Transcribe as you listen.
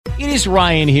It is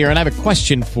Ryan here, and I have a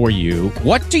question for you.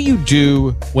 What do you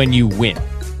do when you win?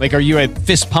 Like, are you a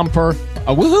fist pumper,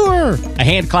 a woohooer, a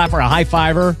hand clapper, a high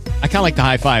fiver? I kind of like the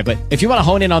high five, but if you want to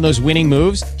hone in on those winning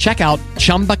moves, check out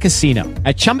Chumba Casino.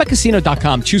 At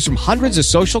ChumbaCasino.com, choose from hundreds of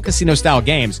social casino-style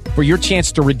games for your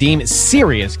chance to redeem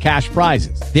serious cash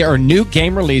prizes. There are new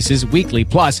game releases weekly,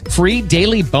 plus free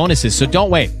daily bonuses. So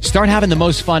don't wait. Start having the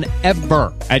most fun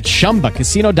ever at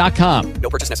ChumbaCasino.com.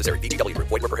 No purchase necessary. VGW Group.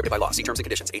 Void where prohibited by law. See terms and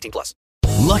conditions. 18+.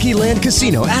 Lucky Land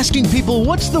Casino, asking people,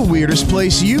 what's the weirdest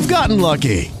place you've gotten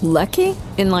lucky? Lucky?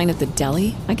 In line at the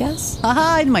deli, I guess?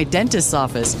 Aha, in my dentist's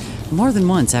office. More than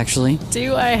once, actually.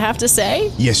 Do I have to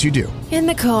say? Yes, you do. In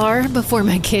the car before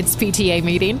my kids' PTA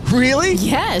meeting. Really?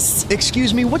 Yes.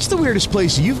 Excuse me, what's the weirdest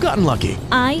place you've gotten lucky?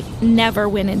 I never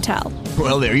win and tell.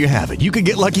 Well, there you have it. You can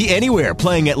get lucky anywhere,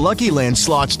 playing at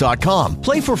LuckyLandSlots.com.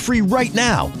 Play for free right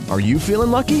now. Are you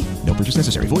feeling lucky? No purchase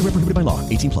necessary. Void where prohibited by law.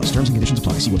 18+. Terms and conditions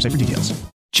apply. See website for details.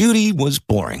 Judy was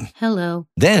boring. Hello.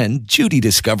 Then Judy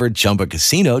discovered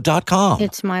ChumbaCasino.com.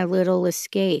 It's my little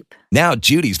escape. Now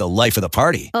Judy's the life of the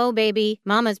party. Oh, baby,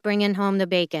 mama's bringing home the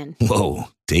bacon. Whoa,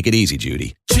 take it easy,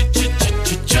 Judy.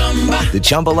 The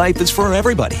Chumba life is for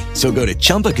everybody. So go to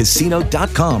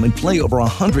ChumbaCasino.com and play over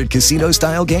 100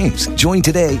 casino-style games. Join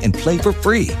today and play for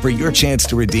free for your chance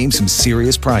to redeem some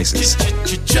serious prizes.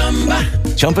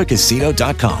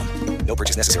 ChumbaCasino.com. No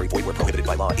purchase necessary. Void where prohibited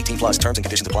by law. 18+. Terms and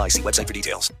conditions apply. See website for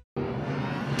details.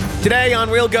 Today on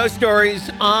Real Ghost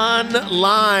Stories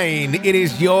Online, it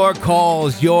is your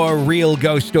calls, your real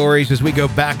ghost stories as we go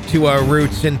back to our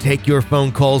roots and take your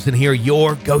phone calls and hear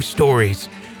your ghost stories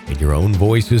in your own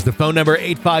voices. The phone number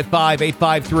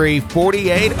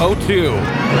 855-853-4802.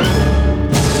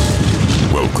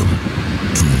 Welcome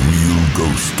to Real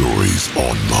Ghost Stories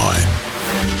Online.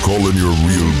 Call in your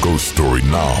real ghost story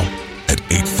now at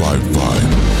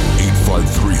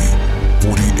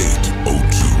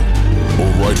 855-853-4802 or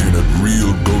write in at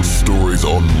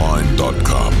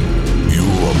realghoststoriesonline.com. You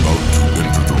are about to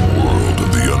enter the world of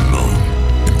the unknown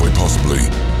and quite possibly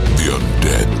the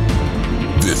undead.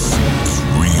 This is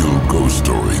Real Ghost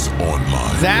Stories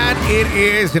Online. That it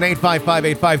is an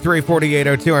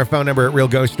 855-853-4802, our phone number at Real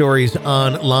Ghost Stories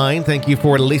Online. Thank you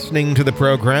for listening to the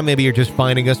program. Maybe you're just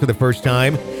finding us for the first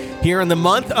time. Here in the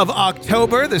month of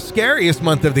October, the scariest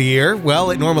month of the year.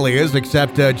 Well, it normally is,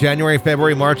 except January,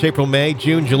 February, March, April, May,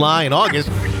 June, July, and August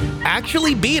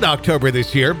actually beat October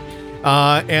this year.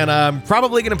 And I'm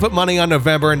probably going to put money on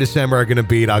November and December are going to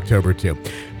beat October too.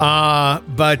 Yeah,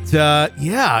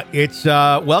 it's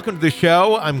welcome to the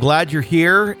show. I'm glad you're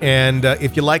here. And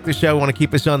if you like the show, want to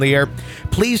keep us on the air,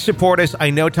 please support us.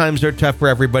 I know times are tough for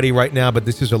everybody right now, but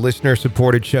this is a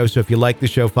listener-supported show. So if you like the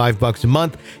show, $5 a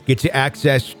month gets you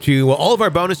access to all of our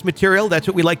bonus material. That's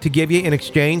what we like to give you in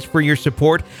exchange for your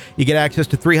support. You get access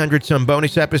to 300-some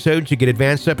bonus episodes. You get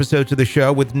advanced episodes of the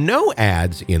show with no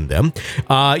ads in them.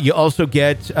 You also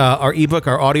get our ebook,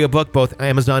 our audiobook, both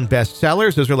Amazon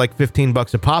bestsellers. Those are like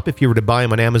 $15 a pop if you were to buy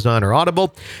them on Amazon or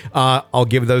Audible. I'll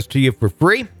give those to you for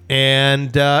free.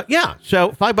 And so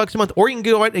 $5 a month, or you can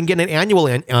go out and get an annual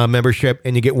membership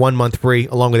and you get 1 month free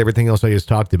along with everything else I just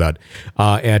talked about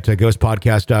at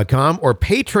ghostpodcast.com or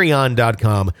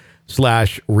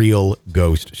patreon.com/Real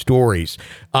Ghost Stories.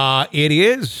 It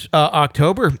is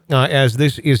October as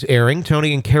this is airing.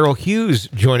 Tony and Carol Hughes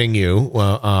joining you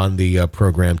on the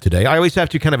program today. I always have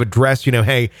to kind of address,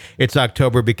 hey, it's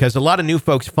October because a lot of new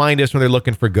folks find us when they're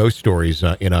looking for ghost stories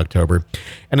in October.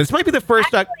 And this might be the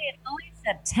first... Actually, it's only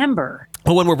September.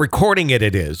 Well, when we're recording it,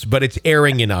 it is, but it's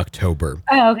airing in October.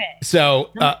 Oh, okay.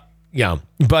 So... yeah,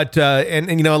 but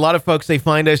and a lot of folks, they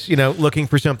find us looking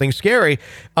for something scary.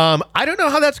 I don't know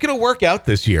how that's going to work out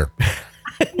this year.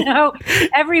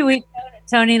 Every week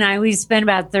Tony and I, we spend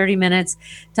about 30 minutes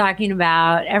talking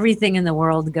about everything in the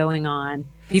world going on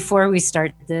before we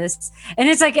start this, and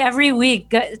it's like every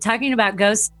week talking about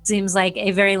ghosts seems like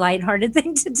a very lighthearted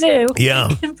thing to do.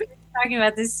 Yeah. Talking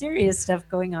about this serious stuff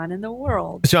going on in the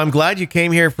world. So I'm glad you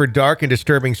came here for dark and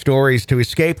disturbing stories to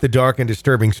escape the dark and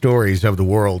disturbing stories of the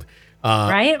world.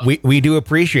 Right? We do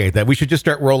appreciate that. We should just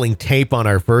start rolling tape on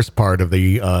our first part of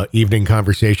the evening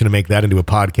conversation and make that into a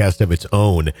podcast of its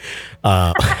own.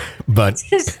 But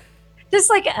just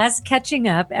like us catching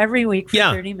up every week for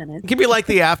 30 minutes. It could be like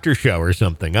the after show or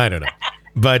something. I don't know.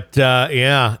 But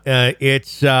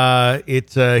it's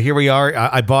here we are.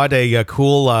 I bought a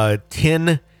cool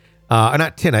tin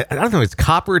not tin. I don't know. It's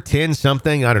copper, tin,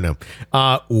 something. I don't know.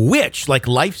 Which, like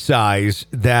life size,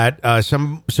 that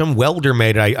some welder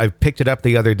made. I picked it up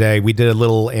the other day. We did a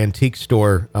little antique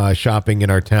store shopping in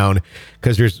our town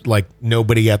because there's like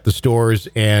nobody at the stores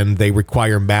and they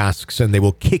require masks and they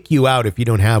will kick you out if you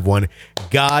don't have one.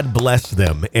 God bless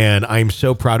them. And I'm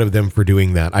so proud of them for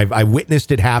doing that. I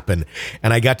witnessed it happen.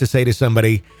 And I got to say to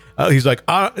somebody, he's like,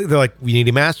 they're like, we need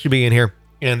a mask to be in here.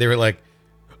 And they were like,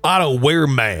 I don't wear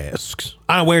masks.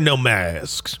 I don't wear no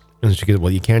masks. And she goes,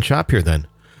 well, you can't shop here then.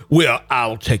 Well,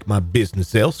 I'll take my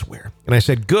business elsewhere. And I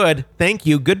said, good, thank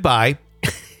you, goodbye.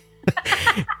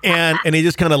 and he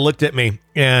just kind of looked at me,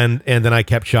 and then I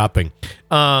kept shopping.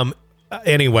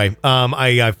 Anyway,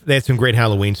 they had some great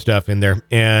Halloween stuff in there,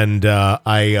 and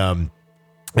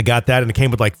I got that, and it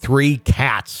came with like 3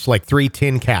 cats, like 3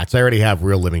 tin cats. I already have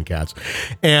real living cats.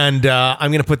 And I'm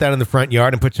going to put that in the front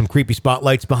yard and put some creepy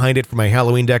spotlights behind it for my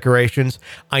Halloween decorations.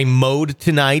 I mowed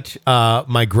tonight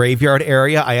my graveyard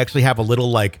area. I actually have a little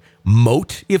like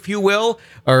moat, if you will,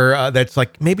 or that's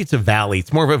like, maybe it's a valley.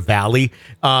 It's more of a valley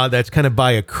that's kind of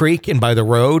by a creek and by the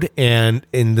road. And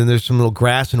then there's some little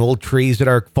grass and old trees that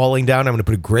are falling down. I'm going to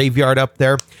put a graveyard up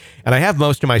there. And I have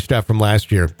most of my stuff from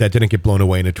last year that didn't get blown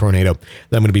away in a tornado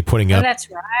that I'm going to be putting up. Oh, that's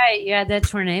right. You had that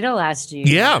tornado last year.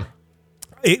 Yeah.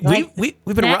 We've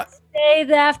been next day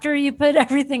after you put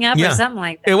everything up, or something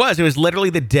like that. It was literally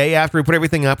the day after we put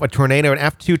everything up. A tornado, an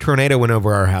F2 tornado went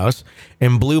over our house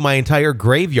and blew my entire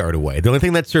graveyard away. The only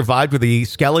thing that survived were the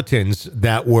skeletons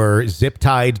that were zip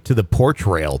tied to the porch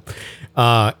rail,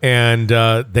 and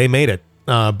they made it.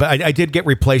 But I did get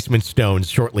replacement stones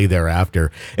shortly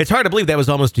thereafter. It's hard to believe that was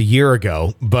almost a year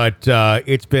ago, but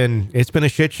it's been a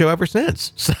shit show ever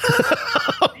since.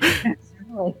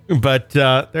 But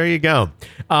there you go.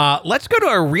 Let's go to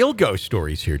our real ghost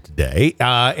stories here today.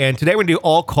 And today we're going to do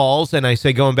all calls. And I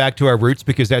say going back to our roots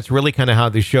because that's really kind of how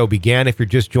the show began. If you're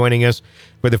just joining us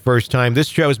for the first time, this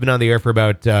show has been on the air for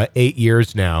about 8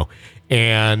 years now.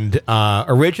 And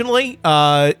originally,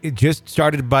 it just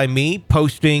started by me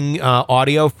posting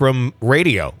audio from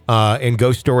radio and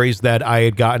ghost stories that I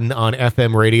had gotten on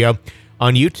FM radio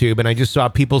on YouTube. And I just saw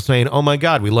people saying, oh, my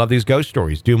God, we love these ghost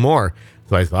stories. Do more.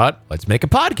 So I thought, let's make a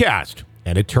podcast.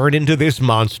 And it turned into this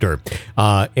monster.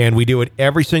 And we do it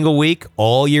every single week,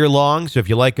 all year long. So if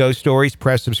you like ghost stories,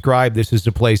 press subscribe. This is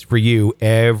the place for you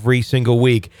every single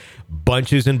week.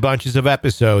 Bunches and bunches of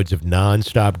episodes of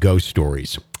nonstop ghost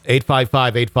stories.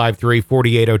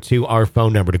 855-853-4802, our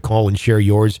phone number to call and share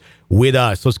yours with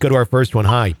us. Let's go to our first one.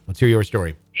 Hi, let's hear your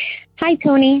story. Hi,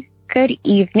 Tony. Good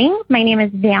evening. My name is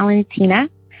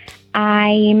Valentina.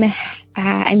 I'm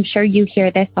sure you hear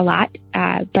this a lot,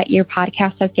 but your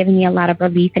podcast has given me a lot of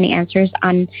relief and answers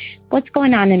on what's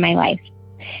going on in my life.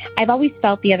 I've always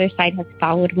felt the other side has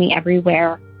followed me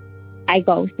everywhere I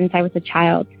go since I was a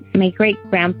child. My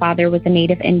great-grandfather was a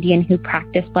native Indian who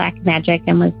practiced black magic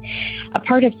and was a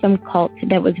part of some cult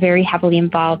that was very heavily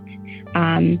involved,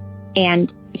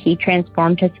 and he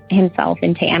transformed himself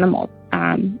into animals.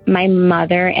 My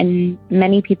mother and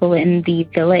many people in the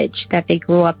village that they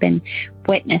grew up in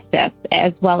witnessed this,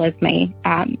 as well as my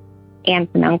aunts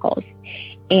and uncles.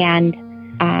 And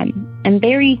I'm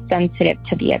very sensitive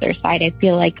to the other side. I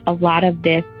feel like a lot of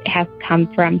this has come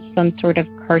from some sort of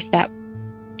curse that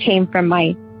came from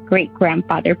my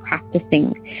great-grandfather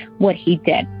practicing what he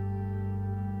did.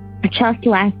 Just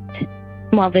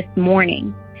this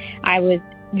morning, I was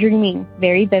dreaming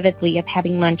very vividly of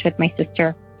having lunch with my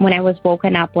sister when I was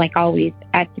woken up, like always,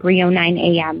 at 3:09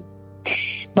 a.m.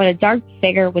 But a dark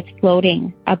figure was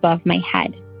floating above my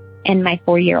head and my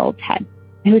 4-year-old's head,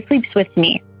 who sleeps with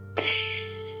me.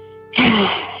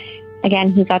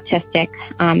 Again, he's autistic.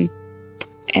 I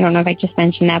don't know if I just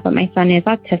mentioned that, but my son is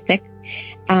autistic.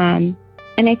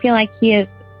 And I feel like he is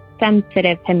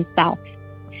sensitive himself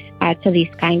to these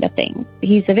kind of things.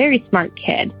 He's a very smart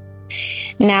kid.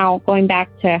 Now, going back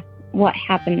to what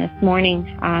happened this morning,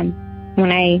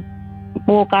 when I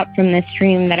woke up from this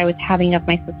dream that I was having of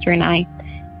my sister and I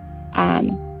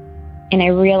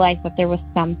realized that there was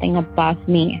something above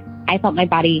me, I felt my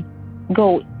body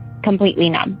go completely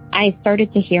numb. I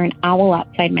started to hear an owl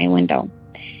outside my window.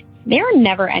 There are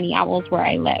never any owls where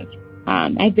I live.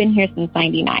 I've been here since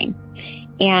 99.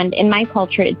 And in my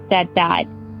culture, it's said that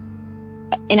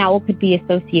an owl could be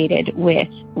associated with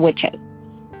witches.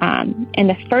 And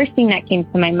the first thing that came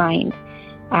to my mind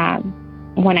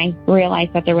when I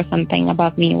realized that there was something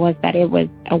above me was that it was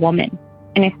a woman.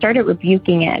 And I started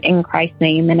rebuking it in Christ's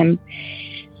name. And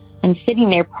I'm sitting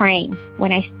there praying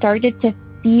when I started to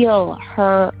feel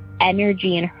her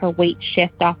energy and her weight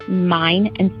shift off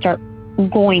mine and start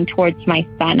going towards my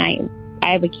son.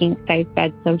 I have a king size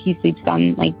bed, so he sleeps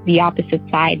on like the opposite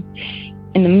side.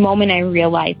 And the moment I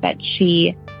realized that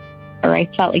I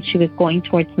felt like she was going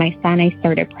towards my son, I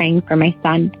started praying for my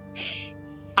son.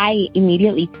 I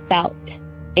immediately felt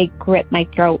it grip my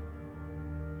throat,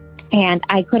 and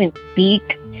I couldn't speak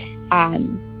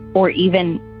or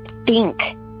even think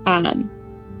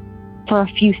for a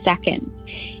few seconds.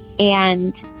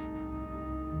 And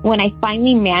when I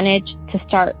finally managed to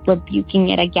start rebuking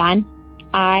it again,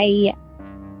 I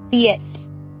see it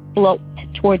float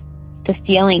towards the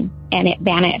ceiling, and it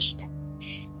vanished.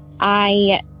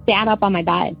 I sat up on my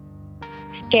bed,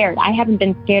 scared. I haven't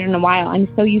been scared in a while. I'm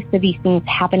so used to these things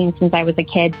happening since I was a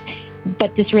kid,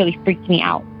 but this really freaked me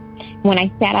out. When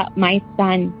I sat up, my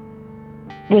son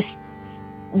was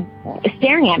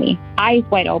staring at me, eyes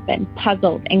wide open,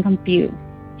 puzzled and confused.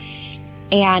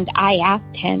 And I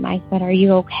asked him, I said, "Are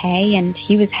you okay?" And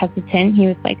he was hesitant. He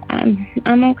was like,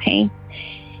 I'm okay.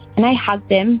 And I hugged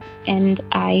him, and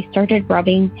I started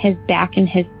rubbing his back and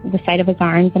the side of his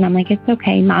arms. And I'm like, "It's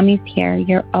okay. Mommy's here.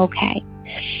 You're okay."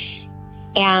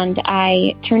 And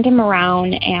I turned him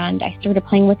around, and I started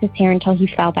playing with his hair until he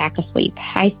fell back asleep.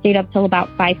 I stayed up till about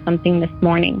 5-something this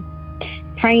morning,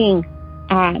 praying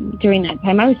during that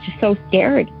time. I was just so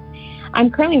scared. I'm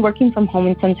currently working from home,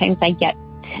 and sometimes I get,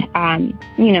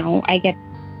 I get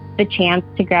the chance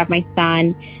to grab my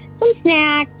son some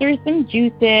snacks or some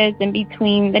juices in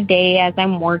between the day as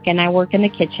I'm working. I work in the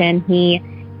kitchen.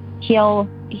 He'll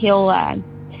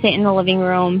sit in the living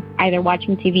room, either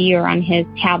watching TV or on his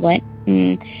tablet.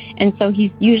 And so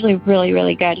he's usually really,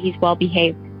 really good. He's well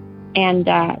behaved. And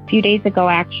a few days ago,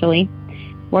 actually,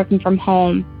 working from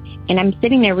home, and I'm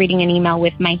sitting there reading an email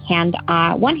with my hand,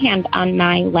 one hand on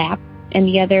my lap, and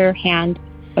the other hand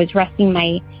was resting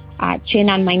my chin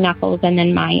on my knuckles, and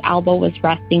then my elbow was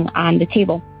resting on the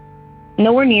table.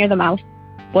 Nowhere near the mouse,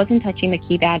 wasn't touching the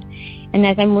keypad. And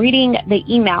as I'm reading the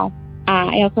email,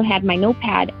 I also had my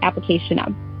notepad application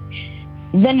up.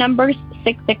 The numbers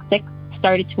 666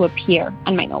 started to appear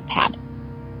on my notepad.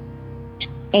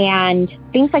 And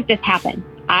things like this happen.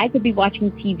 I could be watching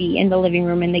TV in the living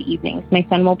room in the evenings. My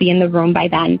son will be in the room by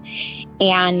then.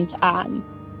 And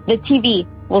the TV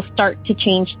will start to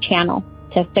change channel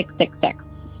to 666.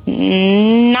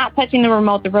 Not touching the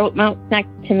remote. The remote's next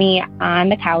to me on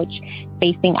the couch,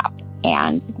 facing up.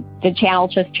 And the channel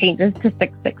just changes to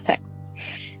 666.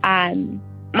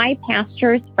 My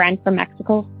pastor's friend from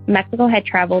Mexico had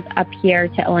traveled up here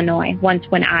to Illinois once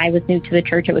when I was new to the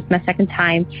church. It was my second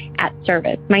time at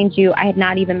service. Mind you, I had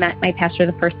not even met my pastor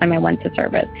the first time I went to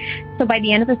service. So by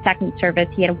the end of the second service,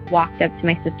 he had walked up to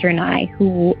my sister and I,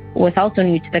 who was also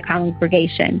new to the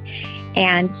congregation.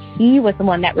 And he was the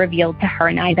one that revealed to her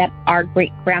and I that our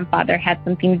great-grandfather had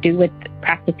something to do with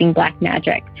practicing black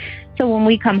magic. So when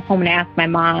we come home and ask my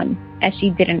mom, as she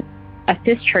didn't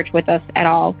assist church with us at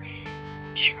all,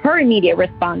 her immediate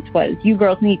response was, "You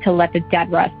girls need to let the dead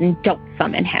rest and don't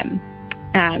summon him."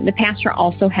 The pastor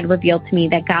also had revealed to me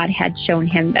that God had shown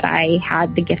him that I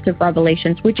had the gift of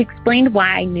revelations, which explained why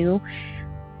I knew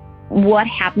what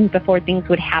happened before things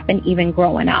would happen, even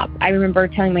growing up. I remember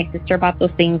telling my sister about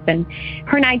those things, and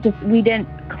her and I we didn't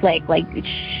click. Like,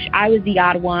 I was the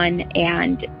odd one,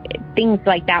 and things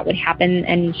like that would happen,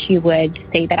 and she would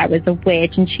say that I was a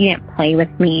witch, and she didn't play with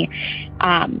me.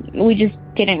 We just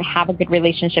didn't have a good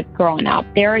relationship growing up.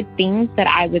 There are things that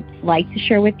I would like to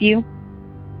share with you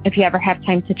if you ever have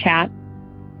time to chat.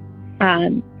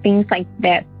 Things like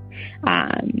this.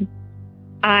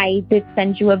 I did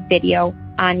send you a video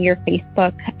on your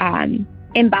Facebook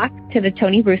inbox to the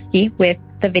Tony Bruschi with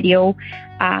the video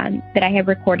that I have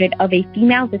recorded of a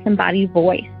female disembodied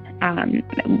voice.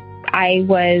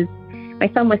 My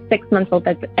son was 6 months old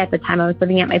at the time. I was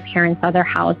living at my parents' other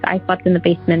house. I slept in the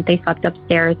basement. They slept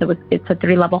upstairs. It's a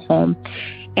 3-level home.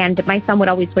 And my son would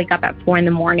always wake up at 4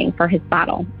 a.m. for his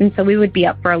bottle. And so we would be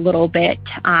up for a little bit.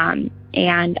 And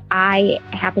I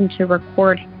happened to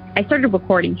I started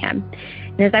recording him.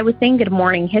 And as I was saying good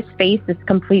morning, his face is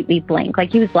completely blank.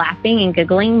 Like, he was laughing and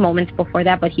giggling moments before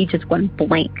that, but he just went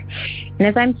blank. And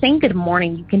as I'm saying good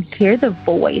morning, you can hear the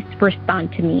voice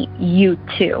respond to me, "You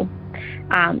too."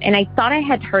 And I thought I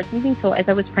had heard something, so as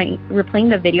I was replaying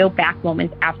the video back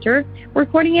moments after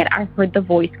recording it, I heard the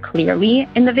voice clearly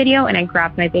in the video, and I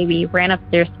grabbed my baby, ran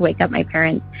upstairs to wake up my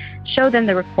parents, showed them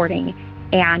the recording,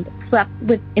 and slept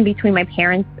in between my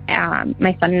parents,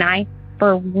 my son and I,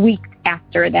 for weeks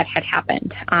after that had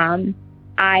happened.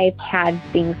 I've had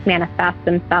things manifest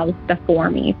themselves before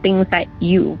me, things that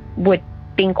you would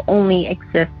think only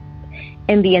exist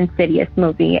in the Insidious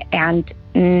movie, and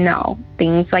no,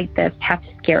 things like this have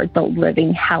scared the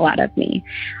living hell out of me.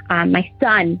 My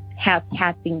son has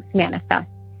had things manifest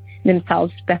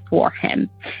themselves before him.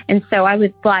 And so I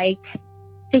would like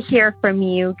to hear from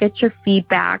you, get your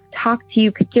feedback, talk to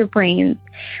you, pick your brains.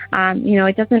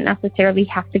 It doesn't necessarily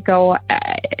have to go,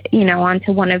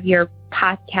 onto one of your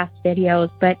podcast videos,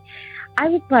 but I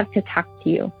would love to talk to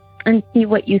you and see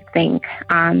what you think,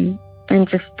 and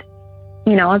just,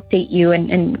 update you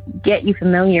and get you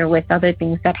familiar with other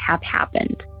things that have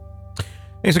happened.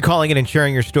 Thanks for calling in and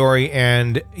sharing your story.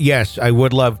 And yes, I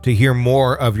would love to hear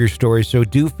more of your story. So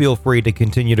do feel free to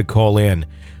continue to call in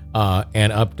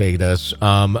and update us.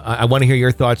 I want to hear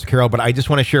your thoughts, Carol, but I just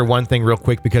want to share one thing real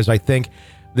quick, because I think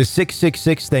the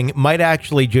 666 thing might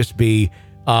actually just be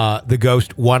the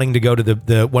ghost wanting to go to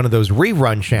the one of those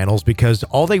rerun channels, because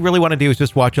all they really want to do is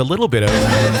just watch a little bit of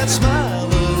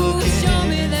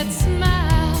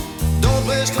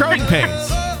Growing Pains.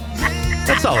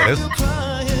 That's all it is.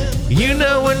 You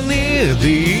know when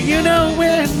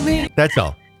that's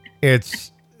all.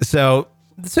 It's so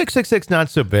 666 not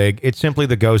so big. It's simply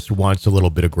the ghost wants a little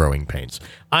bit of Growing Pains.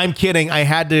 I'm kidding. I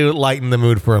had to lighten the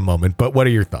mood for a moment, but what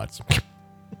are your thoughts?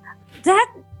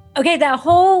 That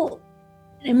whole,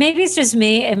 maybe it's just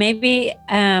me, it may be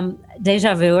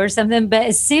deja vu or something, but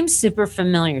it seems super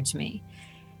familiar to me.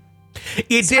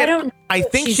 It did. I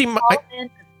think she might.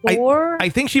 I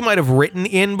think she might have written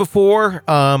in before.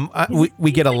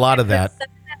 We get a lot of that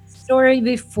story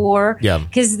before. Yeah.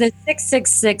 Because the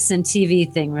 666 and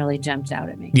TV thing really jumped out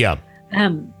at me. Yeah.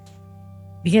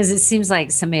 Because it seems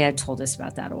like somebody had told us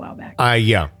about that a while back.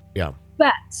 Yeah.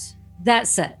 But that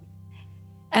said,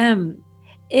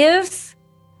 if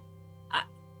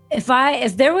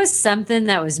there was something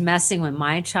that was messing with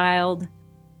my child,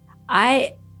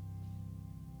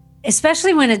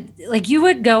 especially when you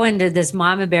would go into this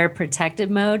mama bear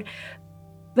protective mode,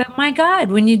 but my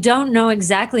God, when you don't know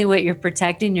exactly what you're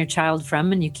protecting your child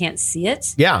from and you can't see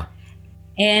it. Yeah.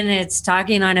 And it's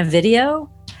talking on a video,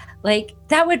 it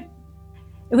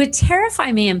would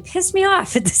terrify me and piss me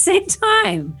off at the same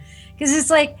time. Because it's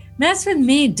like, mess with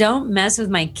me, don't mess with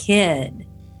my kid.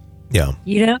 Yeah.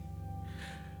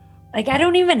 I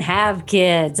don't even have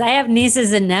kids. I have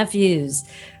nieces and nephews.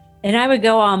 And I would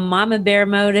go on mama bear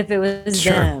mode if it was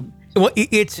them. Well,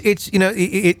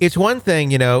 it's one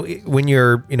thing, when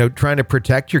you're, trying to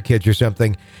protect your kids or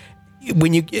something,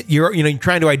 when you're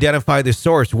trying to identify the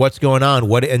source, what's going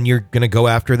on, and you're going to go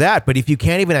after that. But if you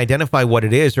can't even identify what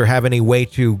it is or have any way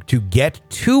to get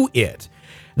to it,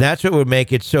 that's what would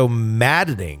make it so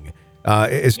maddening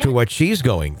as to what she's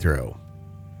going through.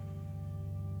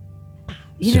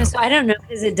 So I don't know,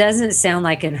 because it doesn't sound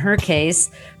like in her case,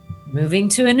 moving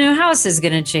to a new house is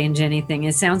going to change anything.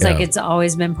 It sounds like it's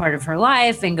always been part of her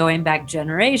life and going back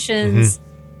generations.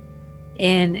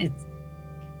 Mm-hmm.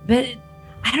 But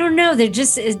I don't know. It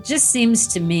just seems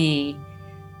to me,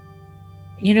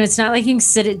 it's not like you can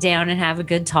sit it down and have a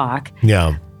good talk.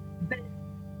 Yeah. But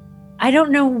I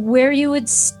don't know where you would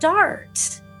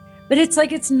start. But it's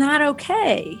like, it's not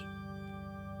okay.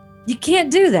 You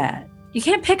can't do that. You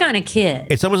can't pick on a kid.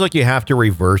 It's almost like you have to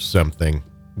reverse something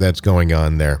that's going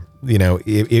on there.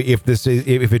 If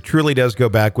it truly does go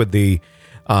back with the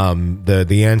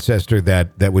ancestor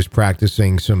that was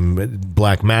practicing some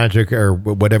black magic or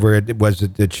whatever it was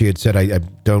that she had said, I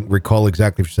don't recall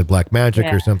exactly if she said black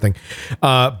magic or something,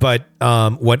 but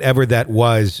whatever that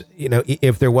was,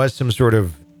 if there was some sort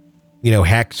of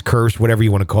hex, curse, whatever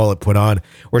you want to call it, put on,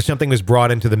 or something was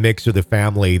brought into the mix of the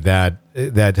family that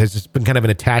has just been kind of an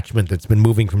attachment that's been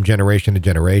moving from generation to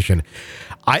generation.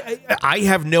 I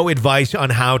have no advice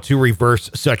on how to reverse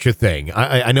such a thing.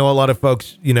 I know a lot of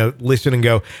folks, listen and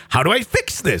go, how do I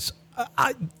fix this?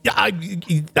 I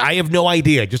have no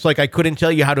idea. Just like I couldn't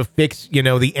tell you how to fix,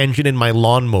 the engine in my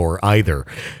lawnmower either.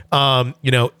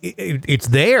 It's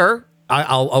there.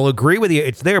 I'll agree with you.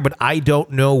 It's there, but I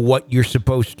don't know what you're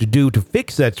supposed to do to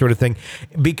fix that sort of thing,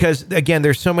 because again,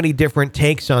 there's so many different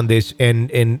takes on this, and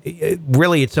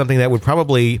really, it's something that would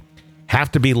probably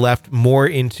have to be left more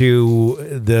into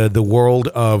the world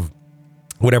of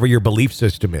whatever your belief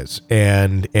system is,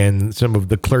 and some of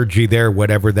the clergy there,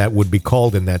 whatever that would be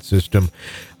called in that system,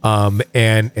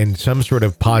 and some sort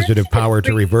of positive power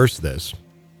to reverse this.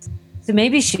 So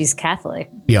maybe she's Catholic.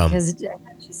 Yeah. Because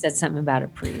she said something about a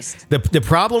priest. The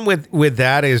problem with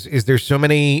that is there's so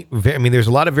many, there's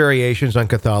a lot of variations on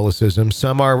Catholicism.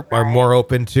 Some are more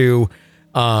open to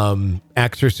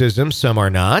exorcism, some are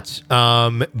not.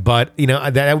 But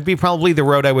that would be probably the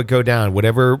road I would go down.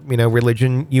 Whatever,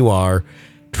 religion you are,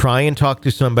 try and talk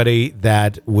to somebody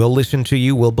that will listen to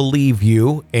you, will believe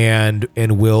you, and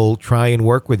will try and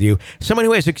work with you. Someone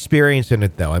who has experience in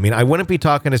it, though. I wouldn't be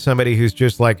talking to somebody who's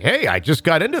just like, hey, I just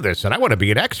got into this and I want to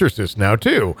be an exorcist now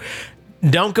too.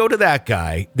 Don't go to that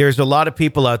guy. There's a lot of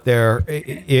people out there.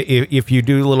 If you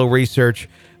do a little research,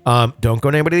 don't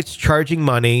go to anybody that's charging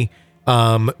money,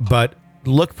 but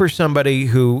look for somebody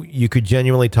who you could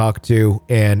genuinely talk to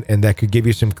and that could give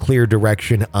you some clear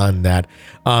direction on that.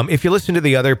 If you listen to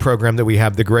the other program that we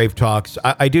have, the Grave Talks,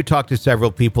 I do talk to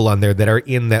several people on there that are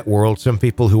in that world. Some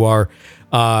people who are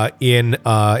in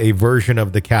a version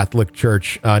of the Catholic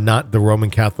Church, not the Roman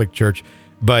Catholic Church,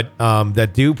 but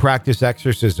that do practice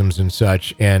exorcisms and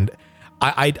such. And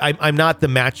I'm not the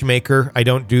matchmaker. I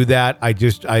don't do that.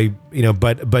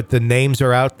 But the names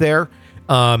are out there.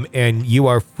 And you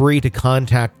are free to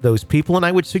contact those people. And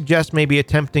I would suggest maybe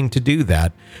attempting to do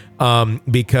that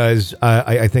because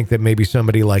I think that maybe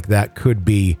somebody like that could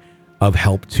be of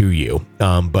help to you.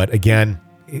 But again,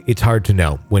 it's hard to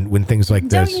know when things like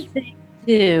this. Don't you think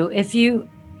too, if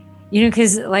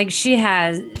because like she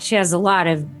has a lot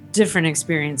of different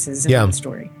experiences in one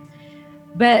story.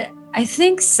 But I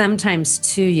think sometimes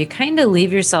too, you kind of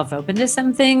leave yourself open to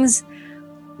some things,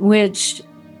 which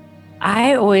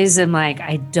I always am like,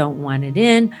 I don't want it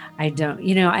in. I don't,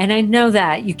 and I know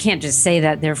that you can't just say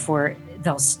that, therefore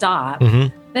they'll stop.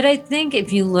 Mm-hmm. But I think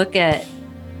if you look at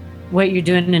what you're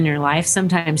doing in your life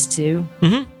sometimes too.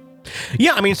 Mm-hmm.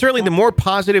 Yeah. I mean, certainly the more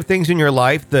positive things in your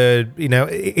life,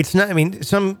 it's not, I mean,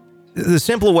 the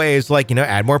simple way is like,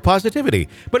 add more positivity,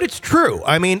 but it's true.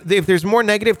 I mean, if there's more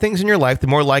negative things in your life, the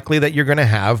more likely that you're going to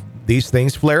have these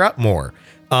things flare up more.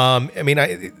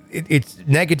 It's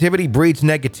negativity breeds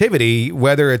negativity,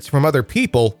 whether it's from other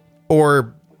people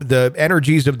or the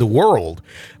energies of the world,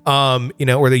 or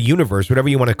the universe, whatever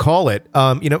you want to call it.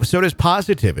 So does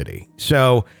positivity.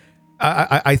 So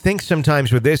I think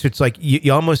sometimes with this, it's like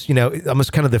you almost,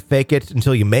 almost kind of the fake it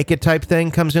until you make it type thing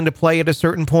comes into play at a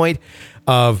certain point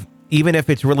of, even if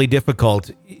it's really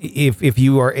difficult, if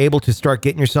you are able to start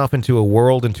getting yourself into a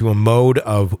world, into a mode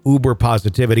of uber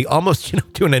positivity, almost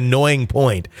to an annoying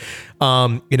point,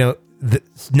 the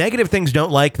negative things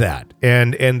don't like that,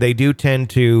 and they do tend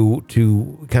to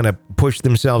kind of push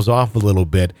themselves off a little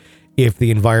bit if the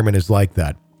environment is like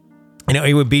that.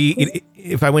 It would be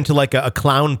if I went to like a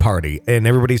clown party and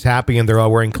everybody's happy and they're all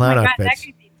wearing clown outfits. That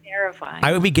could be terrifying.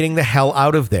 I would be getting the hell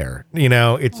out of there.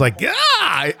 It's like,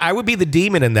 I would be the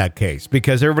demon in that case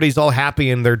because everybody's all happy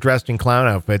and they're dressed in clown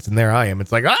outfits and there I am.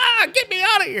 It's like, get me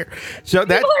out of here. So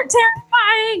people are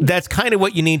terrifying. That's kind of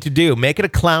what you need to do. Make it a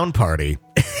clown party.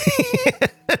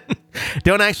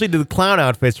 Don't actually do the clown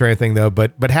outfits or anything though,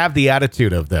 but have the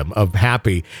attitude of them, of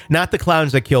happy, not the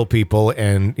clowns that kill people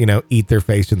and, eat their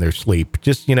face in their sleep.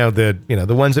 Just, the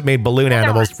ones that made balloon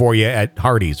animals for you at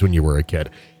Hardee's when you were a kid.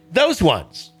 Those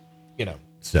ones,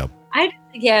 so. I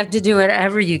think you have to do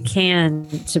whatever you can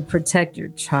to protect your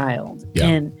child. Yeah.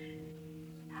 And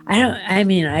I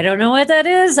don't know what that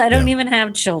is. I don't even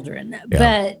have children,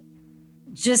 but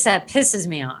just that pisses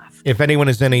me off. If anyone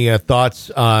has any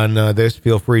thoughts on this,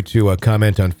 feel free to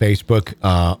comment on Facebook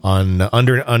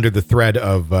under the thread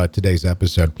of today's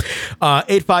episode.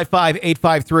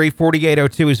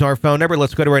 855-853-4802 is our phone number.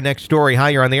 Let's go to our next story. Hi,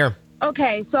 you're on the air.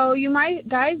 Okay, so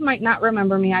guys might not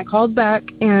remember me. I called back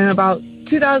in about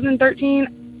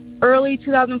 2013, early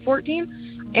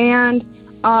 2014. And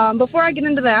before I get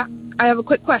into that, I have a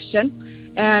quick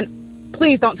question. And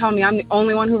please don't tell me I'm the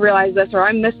only one who realized this or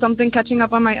I missed something catching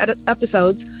up on my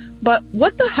episodes. But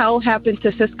what the hell happened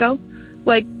to Cisco?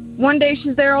 Like, one day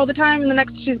she's there all the time and the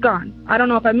next she's gone. I don't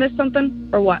know if I missed something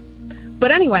or what.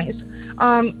 But anyways,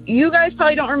 you guys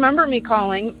probably don't remember me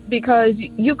calling because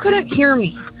you couldn't hear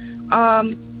me.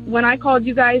 When I called,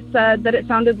 you guys said that it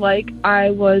sounded like I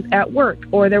was at work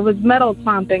or there was metal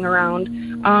clomping around.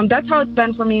 That's how it's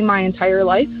been for me my entire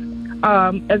life.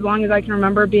 As long as I can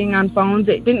remember being on phones,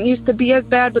 it didn't used to be as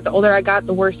bad, but the older I got,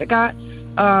 the worse it got.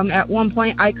 At one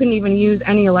point, I couldn't even use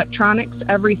any electronics.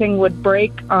 Everything would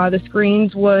break. The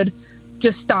screens would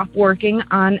just stop working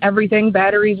on everything.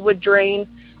 Batteries would drain.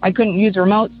 I couldn't use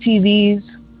remotes, TVs,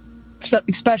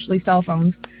 especially cell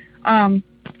phones.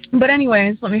 But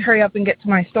anyways, let me hurry up and get to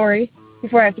my story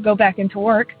before I have to go back into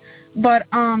work. But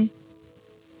I'm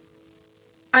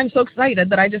so excited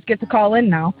that I just get to call in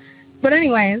now. But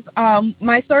anyways,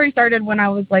 my story started when I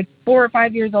was like 4 or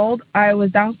 5 years old. I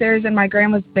was downstairs in my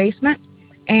grandma's basement,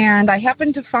 and I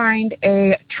happened to find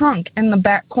a trunk in the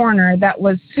back corner that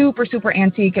was super, super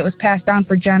antique. It was passed down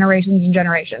for generations and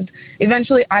generations.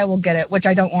 Eventually, I will get it, which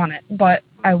I don't want it, but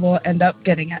I will end up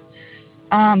getting it.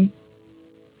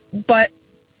 But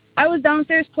I was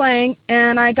downstairs playing,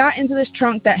 and I got into this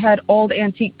trunk that had old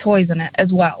antique toys in it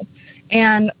as well.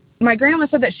 And my grandma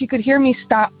said that she could hear me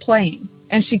stop playing,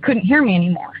 and she couldn't hear me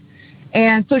anymore.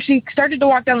 And so she started to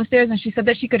walk down the stairs, and she said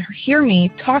that she could hear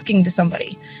me talking to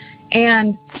somebody.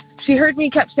 And she heard me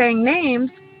kept saying names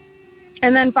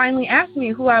and then finally asked me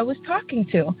who I was talking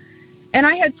to. And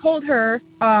I had told her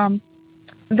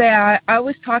that I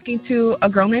was talking to a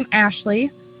girl named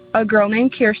Ashley, a girl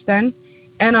named Kirsten,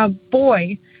 and a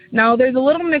boy. Now, there's a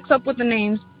little mix-up with the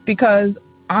names because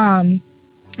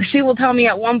she will tell me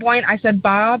at one point I said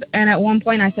Bob, and at one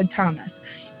point I said Thomas.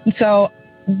 And so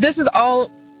this is all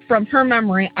from her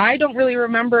memory. I don't really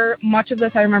remember much of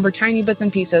this. I remember tiny bits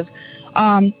and pieces.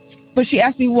 But she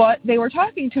asked me what they were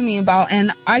talking to me about,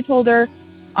 and I told her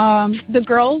the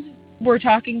girls were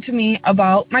talking to me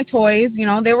about my toys. You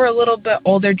know, they were a little bit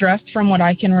older dressed from what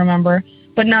I can remember,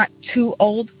 but not too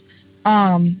old.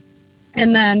 And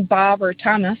then Bob or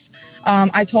Thomas,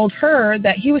 I told her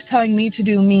that he was telling me to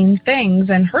do mean things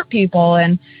and hurt people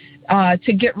and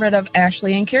to get rid of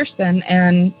Ashley and Kirsten.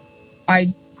 And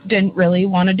I didn't really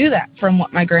want to do that from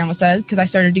what my grandma said because I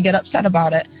started to get upset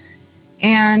about it.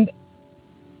 And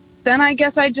then I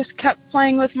guess I just kept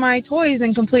playing with my toys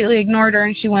and completely ignored her,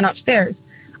 and she went upstairs.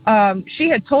 She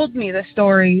had told me this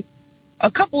story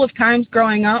a couple of times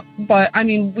growing up, but I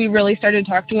mean, we really started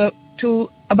to talk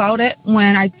about it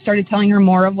when I started telling her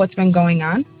more of what's been going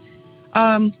on.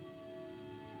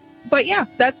 But yeah,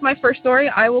 that's my first story.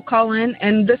 I will call in,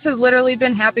 and this has literally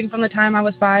been happening from the time I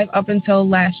was 5 up until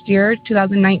last year,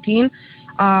 2019,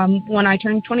 when I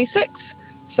turned 26.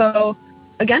 So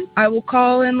again, I will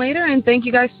call in later, and thank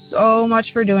you guys so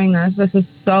much for doing this. This is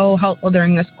so helpful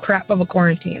during this crap of a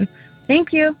quarantine.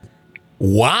 Thank you.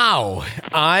 Wow.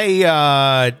 We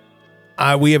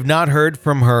have not heard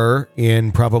from her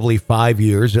in probably 5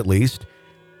 years at least.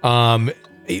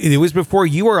 It was before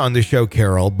you were on the show,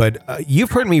 Carol, but you've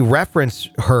heard me reference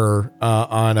her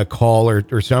on a call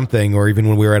or something, or even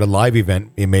when we were at a live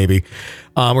event, maybe,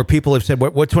 where people have said,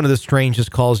 what's one of the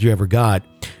strangest calls you ever got?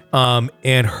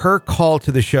 And her call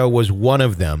to the show was one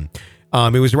of them.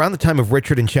 It was around the time of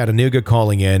Richard in Chattanooga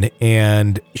calling in,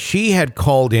 and she had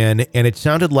called in, and it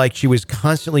sounded like she was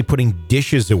constantly putting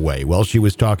dishes away while she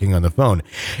was talking on the phone.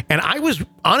 And I was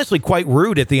honestly quite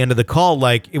rude at the end of the call.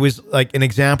 Like, it was like an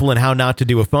example in how not to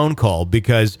do a phone call,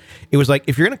 because it was like,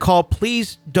 if you're going to call,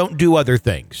 please don't do other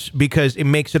things because it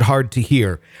makes it hard to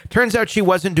hear. Turns out she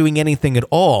wasn't doing anything at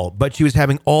all, but she was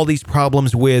having all these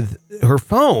problems with her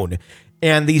phone.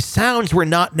 And these sounds were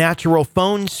not natural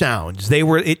phone sounds.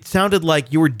 It sounded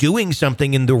like you were doing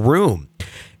something in the room.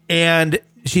 And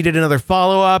she did another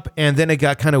follow-up, and then it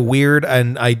got kind of weird,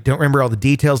 and I don't remember all the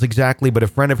details exactly, but a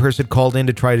friend of hers had called in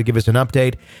to try to give us an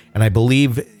update, and I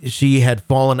believe she had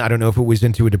fallen, I don't know if it was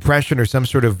into a depression or some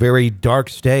sort of very dark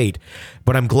state,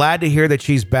 but I'm glad to hear that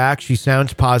she's back. She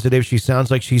sounds positive. She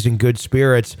sounds like she's in good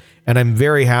spirits, and I'm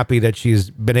very happy that she's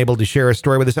been able to share a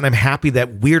story with us, and I'm happy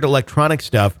that weird electronic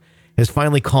stuff has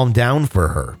finally calmed down for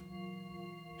her.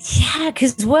 Yeah,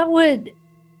 because what would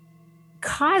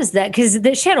cause that? Because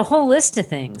she had a whole list of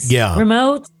things. Yeah.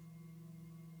 Remote,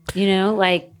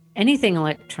 like anything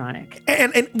electronic.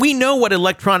 And we know what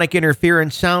electronic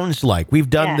interference sounds like. We've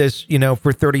done this,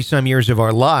 for 30 some years of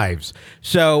our lives.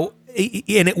 So,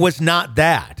 and it was not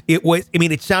that. It was,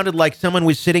 it sounded like someone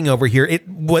was sitting over here.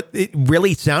 What it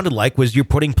really sounded like was you're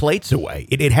putting plates away.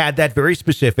 It had that very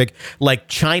specific, like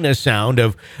China sound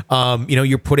of,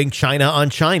 you're putting China on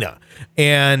China.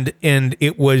 And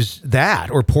it was that,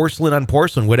 or porcelain on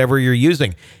porcelain, whatever you're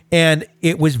using. And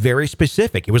it was very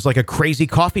specific. It was like a crazy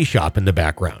coffee shop in the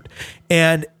background.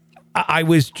 And I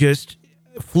was just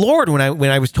floored when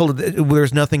I was told that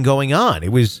there's nothing going on. It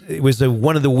was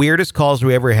one of the weirdest calls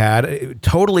we ever had,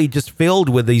 totally just filled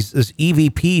with this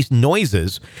EVP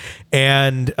noises,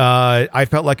 and I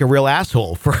felt like a real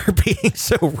asshole for being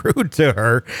so rude to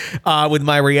her with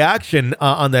my reaction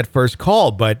on that first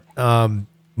call. But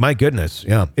my goodness,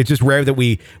 yeah, it's just rare that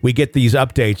we get these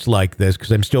updates like this,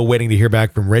 because I'm still waiting to hear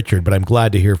back from Richard, but I'm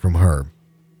glad to hear from her.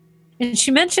 And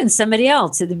she mentioned somebody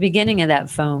else at the beginning of that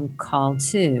phone call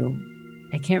too.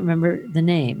 I can't remember the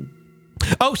name.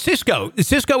 Oh, Cisco.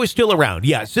 Cisco is still around.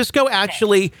 Yeah, Cisco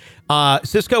actually,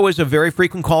 Cisco was a very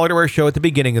frequent caller to our show at the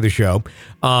beginning of the show.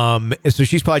 So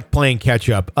she's probably playing catch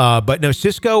up. But no,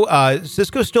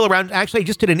 Cisco's still around. Actually, I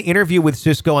just did an interview with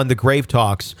Cisco on the Grave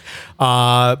Talks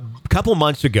a couple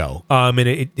months ago. And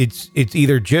it's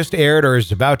either just aired or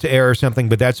is about to air or something,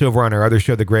 but that's over on our other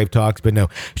show, The Grave Talks. But no,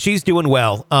 she's doing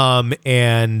well.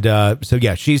 So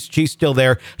yeah, she's still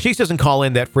there. She doesn't call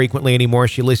in that frequently anymore.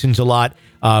 She listens a lot.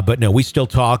 But no, we still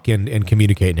talk and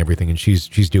communicate and everything, and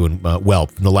she's doing well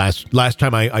from the last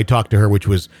time I talked to her, which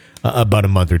was about a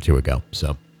month or two ago.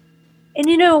 So,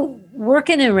 and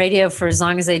working in radio for as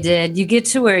long as I did, you get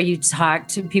to where you talk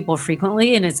to people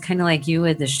frequently, and it's kind of like you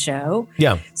with the show.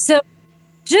 Yeah. So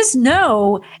just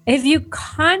know if you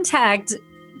contact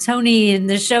Tony in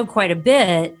the show quite a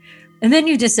bit, and then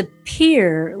you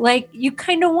disappear. Like, you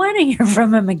kind of want to hear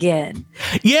from him again.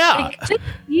 Yeah. Like, just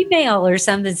email or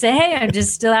something. Say, hey, I'm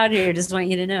just still out here. Just want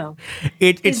you to know.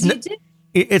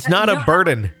 It's not a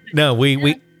burden. No,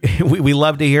 we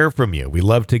love to hear from you. We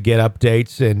love to get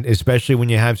updates, and especially when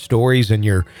you have stories and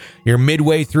you're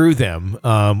midway through them.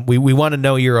 We want to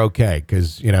know you're okay,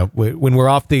 because when we're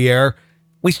off the air,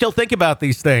 we still think about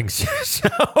these things.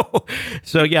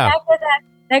 so yeah.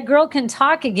 That girl can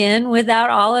talk again without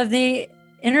all of the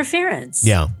interference.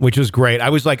 Yeah, which was great. I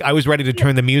was ready to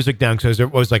turn the music down because I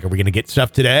was like, are we going to get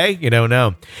stuff today?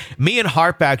 No. Me and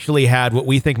Harp actually had what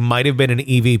we think might have been an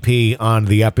EVP on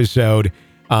the episode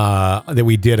that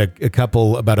we did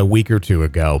about a week or two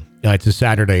ago. It's a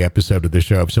Saturday episode of the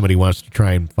show if somebody wants to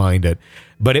try and find it.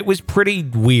 But it was pretty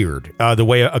weird, the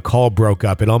way a call broke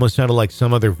up. It almost sounded like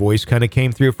some other voice kind of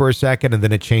came through for a second, and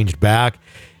then it changed back.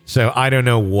 So I don't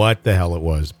know what the hell it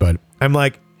was, but I'm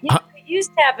like... Yeah, it used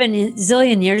to happen a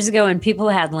zillion years ago when people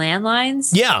had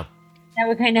landlines. Yeah. That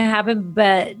would kind of happen,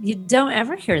 but you don't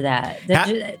ever hear that.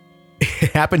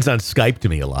 It happens on Skype to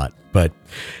me a lot, but...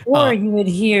 Or you would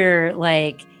hear,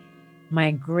 like,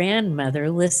 my grandmother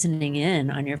listening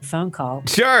in on your phone call.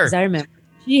 Sure. Because I remember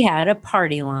she had a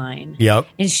party line. Yep.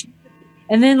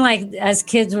 And then, like, as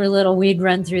kids were little, we'd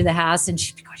run through the house and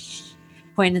she'd go, shh,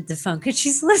 point at the phone because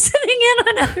she's listening in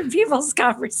on other people's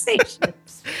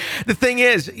conversations. The thing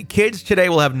is, kids today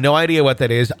will have no idea what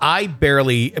that is. I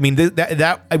mean,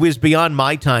 that it was beyond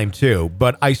my time too,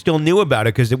 but I still knew about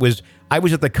it because I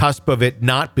was at the cusp of it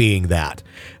not being that.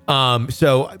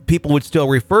 So people would still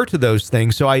refer to those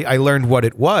things. So I learned what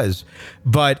it was.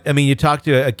 But I mean, you talk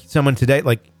to someone today,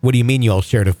 like, what do you mean you all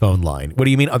shared a phone line? What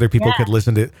do you mean other people could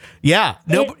listen to? Yeah.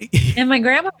 And my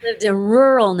grandma lived in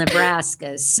rural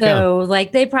Nebraska. So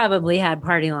like they probably had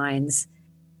party lines,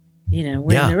 when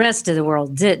the rest of the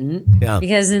world didn't. Yeah.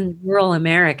 Because in rural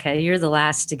America, you're the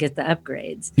last to get the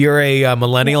upgrades. If you're a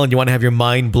millennial and you want to have your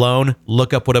mind blown,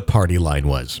 look up what a party line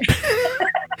was.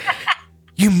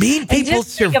 You mean people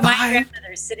survive? My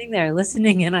grandmother sitting there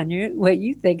listening in on what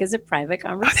you think is a private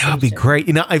conversation. That would be great.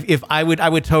 If I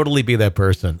would totally be that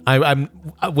person. I'm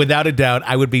without a doubt,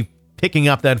 I would be picking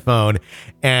up that phone,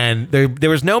 and there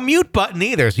was no mute button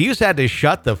either, so you just had to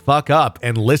shut the fuck up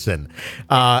and listen,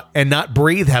 and not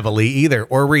breathe heavily either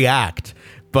or react.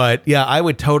 But yeah, I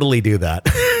would totally do that.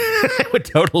 I would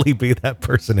totally be that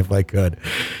person if I could.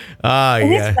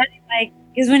 It's funny, like,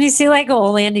 because when you see like an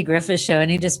old Andy Griffith show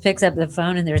and he just picks up the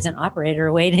phone and there's an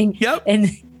operator waiting, and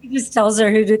he just tells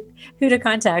her who to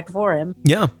contact for him.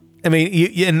 Yeah. I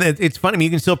mean, and it's funny. I mean,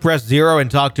 you can still press 0 and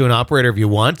talk to an operator if you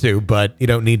want to, but you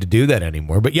don't need to do that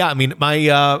anymore. But yeah, I mean,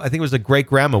 I think it was a great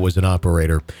grandma was an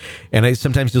operator, and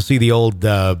sometimes you'll see the old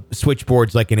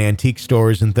switchboards like in antique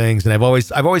stores and things. And I've always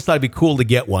thought it'd be cool to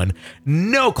get one.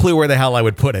 No clue where the hell I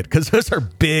would put it because those are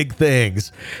big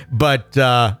things. But those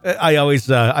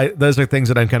are things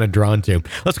that I'm kind of drawn to.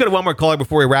 Let's go to one more caller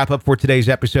before we wrap up for today's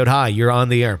episode. Hi, you're on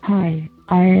the air. Hi.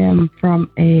 I am from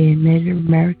a Native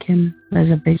American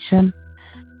reservation.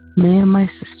 Me and my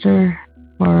sister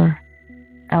were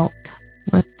out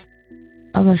with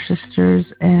other sisters,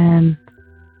 and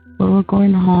we were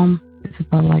going home. It's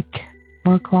about like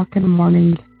 4 o'clock in the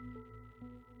morning,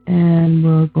 and we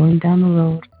were going down the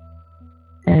road,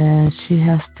 and she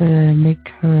has to make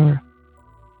her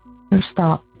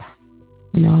stop,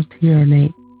 to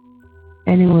urinate.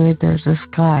 Anyway, there's this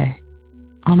guy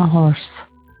on a horse.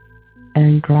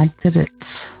 And granted, it's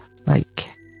like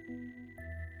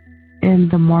in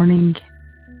the morning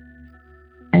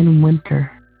and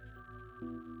winter.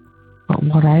 But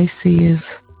what I see is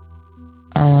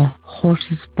a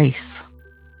horse's face.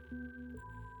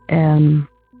 And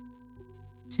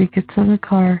she gets in the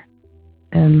car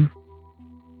and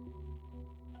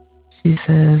she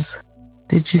says,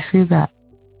 "Did you see that?"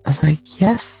 I was like,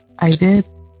 "Yes, I did.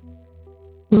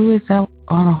 Who is out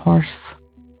on a horse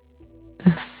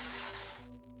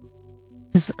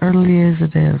as early as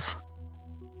it is?"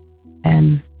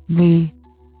 And we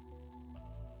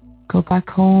go back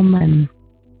home, and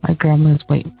my grandma's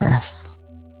waiting for us.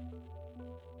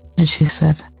 And she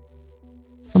said,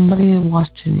 "Somebody is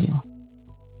watching you.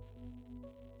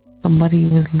 Somebody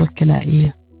is looking at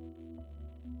you."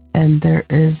 And there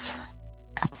is,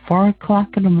 at 4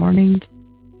 o'clock in the morning,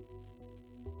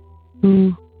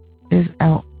 who is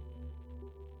out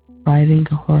riding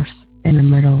a horse in the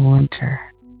middle of winter.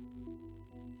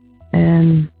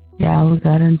 And yeah, we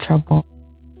got in trouble,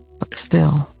 but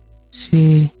still,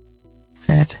 she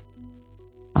said,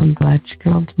 "I'm glad you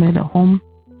girls made it home."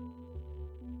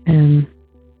 And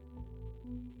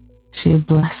she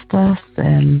blessed us,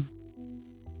 and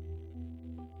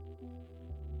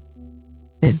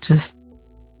it just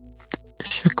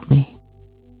shook me.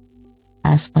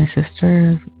 Asked my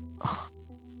sister, oh,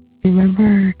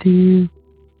 remember, do you?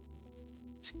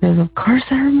 She goes, of course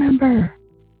I remember.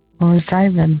 I was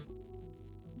driving.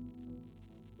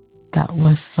 That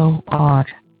was so odd.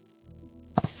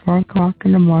 At 4 o'clock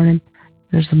in the morning,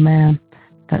 there's a man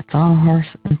that's on a horse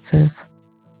and says,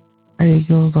 are you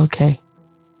girls okay?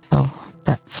 So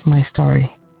that's my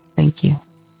story. Thank you.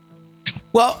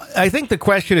 Well, I think the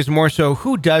question is more so,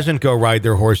 who doesn't go ride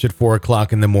their horse at 4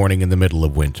 o'clock in the morning in the middle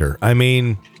of winter? I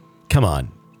mean, come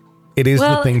on. It is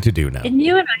the thing to do now. And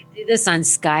you and I do this on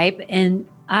Skype, and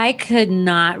I could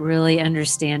not really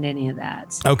understand any of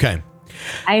that. Okay.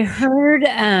 I heard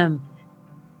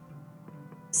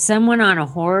someone on a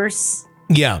horse.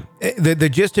 Yeah. The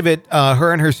gist of it,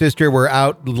 her and her sister were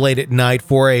out late at night,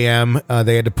 4 a.m.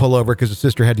 They had to pull over because the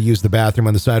sister had to use the bathroom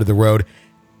on the side of the road.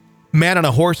 Man on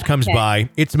a horse comes by.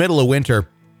 It's middle of winter.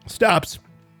 Stops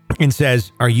and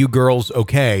says, are you girls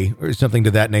okay? Or something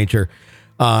to that nature.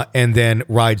 And then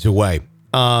rides away.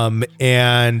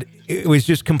 And it was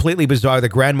just completely bizarre. The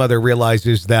grandmother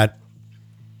realizes that,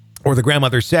 or the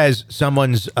grandmother says,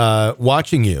 someone's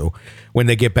watching you when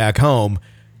they get back home.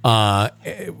 Almost,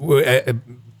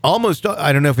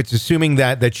 I don't know if it's assuming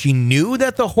that she knew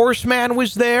that the horseman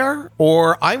was there,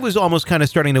 or I was almost kind of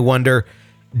starting to wonder,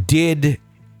 did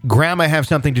Grandma have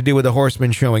something to do with the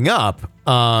horseman showing up,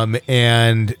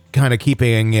 and kind of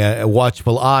keeping a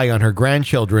watchful eye on her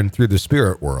grandchildren through the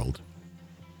spirit world?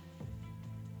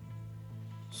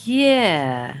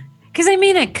 Yeah. Because, I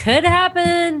mean, it could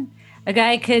happen. A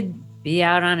guy could be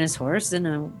out on his horse in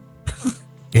a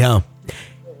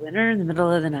winter in the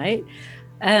middle of the night.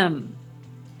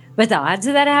 But the odds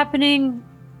of that happening,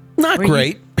 not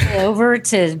great. You go over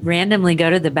to randomly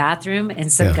go to the bathroom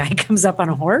and some guy comes up on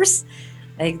a horse.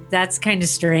 Like, that's kind of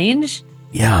strange.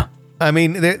 Yeah. I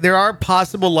mean, there are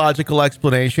possible logical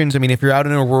explanations. I mean, if you're out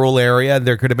in a rural area,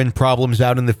 there could have been problems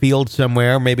out in the field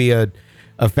somewhere, maybe a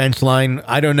fence line.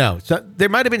 I don't know. So there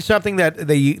might have been something that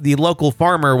the local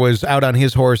farmer was out on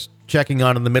his horse checking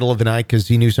on in the middle of the night because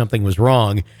he knew something was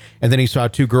wrong. And then he saw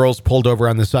 2 girls pulled over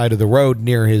on the side of the road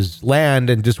near his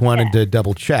land and just wanted to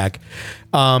double check.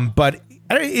 But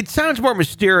it sounds more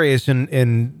mysterious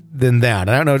than that.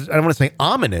 I don't know. I don't want to say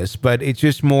ominous, but it's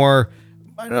just more,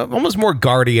 I don't know, almost more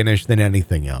guardianish than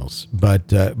anything else. But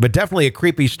definitely a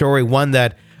creepy story. One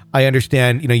that I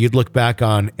understand, you'd look back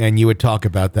on and you would talk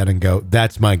about that and go,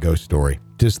 that's my ghost story.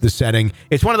 Just the setting.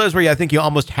 It's one of those where I think you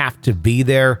almost have to be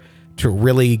there to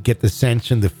really get the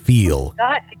sense and the feel.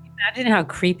 God, can you imagine how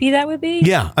creepy that would be?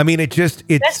 Yeah. I mean, it's Especially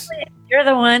if you're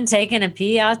the one taking a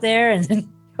pee out there and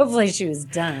then hopefully she was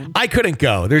done. I couldn't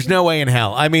go. There's no way in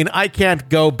hell. I mean, I can't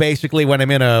go basically when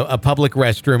I'm in a public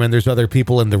restroom and there's other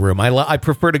people in the room. I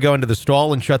prefer to go into the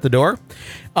stall and shut the door.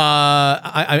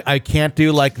 I can't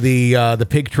do like the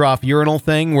pig trough urinal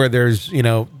thing where there's,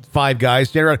 5 guys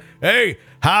standing around. Hey,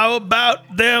 how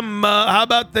about them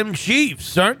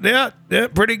Chiefs? Aren't they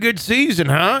pretty good season,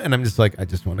 huh? And I'm just like, I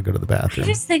just want to go to the bathroom. I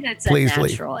just think that's Please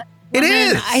unnatural. leave. It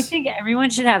is. I think everyone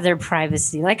should have their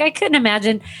privacy. Like, I couldn't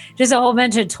imagine just a whole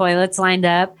bunch of toilets lined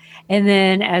up. And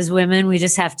then as women, we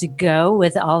just have to go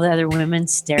with all the other women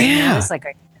staring at us. Like,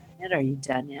 are you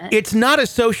done yet? It's not a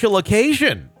social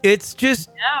occasion. It's just,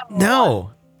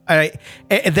 no. And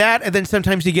then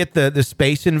sometimes you get the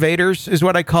space invaders is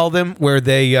what I call them, where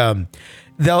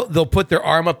they'll put their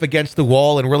arm up against the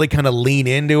wall and really kind of lean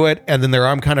into it, and then their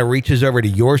arm kind of reaches over to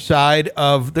your side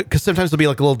of because sometimes there'll be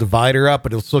like a little divider up,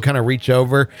 but it'll still kind of reach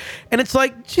over, and it's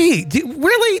like, gee,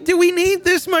 do we need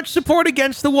this much support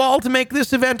against the wall to make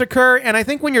this event occur? And I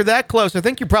think when you're that close, I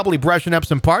think you're probably brushing up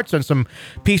some parts on some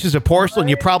pieces of porcelain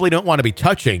you probably don't want to be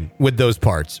touching with those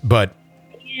parts, but.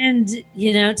 And,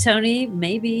 Tony,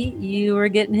 maybe you were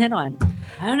getting hit on.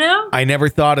 I don't know. I never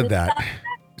thought of that.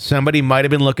 Somebody might have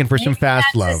been looking for some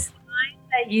fast love. A sign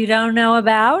that you don't know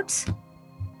about.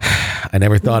 I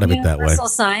never thought of it that way. Universal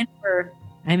sign for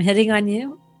I'm hitting on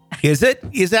you. Is it?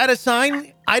 Is that a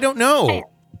sign? I don't know.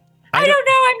 I don't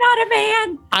know. I'm not a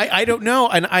man. I don't know.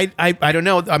 And I don't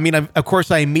know. I mean, of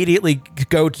course, I immediately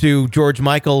go to George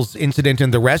Michael's incident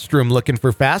in the restroom looking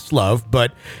for fast love.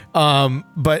 But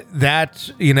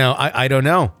that's, I don't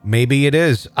know. Maybe it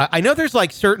is. I know there's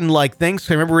like certain like things.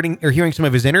 I remember reading or hearing some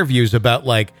of his interviews about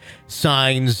like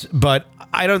signs, but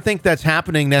I don't think that's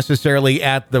happening necessarily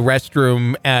at the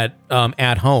restroom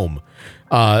at home,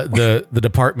 the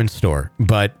department store.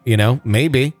 But,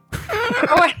 maybe.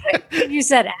 You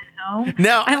said at home.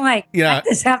 No, I'm like, yeah.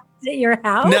 this happens at your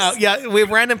house? No, yeah, we have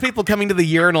random people coming to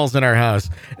the urinals in our house.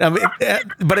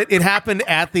 But it happened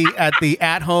at the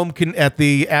at home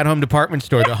department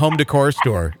store, the home decor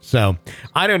store. So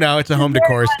I don't know. It's a home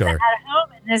decor store. At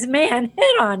home, and this man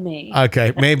hit on me.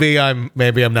 Okay, maybe I'm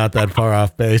not that far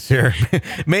off base here.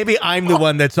 Maybe I'm the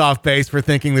one that's off base for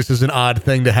thinking this is an odd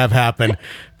thing to have happen.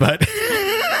 But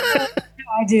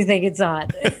I do think it's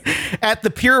odd. At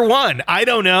the Pier 1, I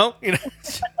don't know.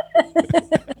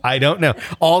 I don't know.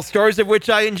 All stores of which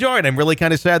I enjoy, and I'm really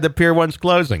kind of sad that Pier 1's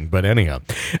closing. But anyhow,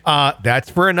 that's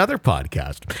for another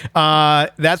podcast.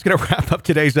 That's going to wrap up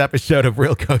today's episode of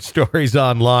Real Ghost Stories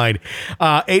Online.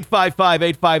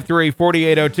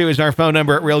 855-853-4802 is our phone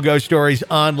number at Real Ghost Stories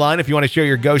Online. If you want to share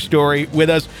your ghost story with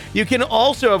us, you can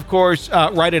also, of course,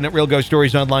 write in at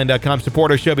realghoststoriesonline.com. Support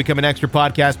our show, become an extra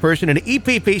podcast person, and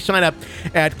EPP, sign up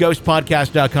at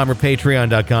ghostpodcast.com or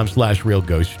patreon.com/Real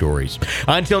Ghost Stories.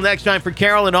 Until next time, for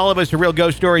Carol and all of us at Real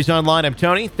Ghost Stories Online, I'm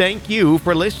Tony. Thank you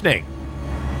for listening.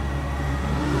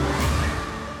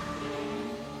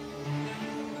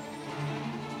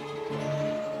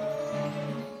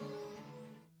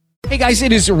 Hey guys,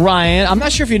 it is Ryan. I'm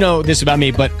not sure if you know this about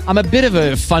me, but I'm a bit of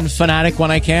a fun fanatic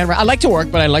when I can. I like to work,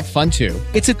 but I like fun too.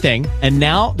 It's a thing. And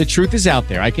now the truth is out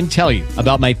there. I can tell you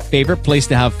about my favorite place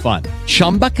to have fun.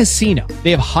 Chumba Casino.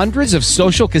 They have hundreds of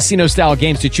social casino style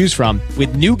games to choose from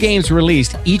with new games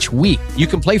released each week. You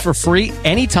can play for free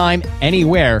anytime,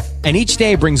 anywhere. And each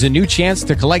day brings a new chance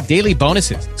to collect daily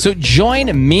bonuses. So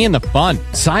join me in the fun.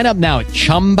 Sign up now at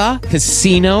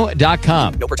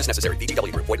ChumbaCasino.com. No purchase necessary.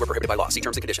 VGW Group. Void where prohibited by law. See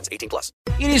terms and conditions. 18+.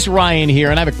 It is Ryan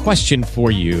here, and I have a question for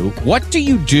you. What do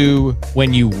you do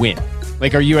when you win?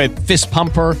 Like, are you a fist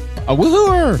pumper, a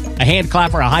woohooer, a hand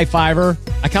clapper, a high fiver?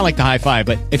 I kind of like the high five,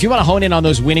 but if you want to hone in on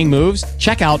those winning moves,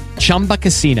 check out Chumba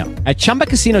Casino. At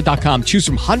ChumbaCasino.com, choose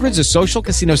from hundreds of social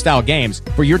casino style games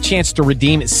for your chance to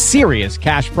redeem serious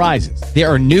cash prizes. There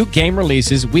are new game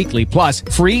releases weekly, plus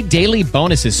free daily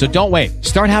bonuses. So don't wait.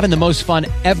 Start having the most fun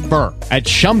ever at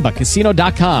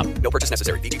ChumbaCasino.com. No purchase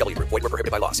necessary. VGW Group. Void where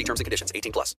prohibited by law. See terms and conditions.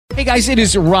 18+. Hey guys, it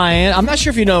is Ryan. I'm not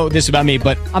sure if you know this about me,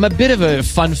 but I'm a bit of a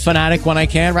fun fanatic when I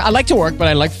can. I like to work, but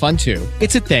I like fun too.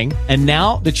 It's a thing. And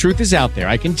now the truth is out there.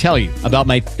 I can tell you about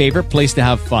my favorite place to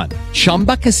have fun.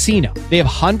 Chumba Casino. They have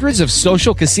hundreds of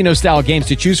social casino style games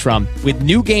to choose from with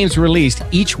new games released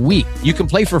each week. You can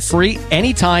play for free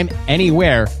anytime,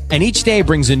 anywhere. And each day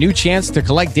brings a new chance to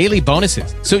collect daily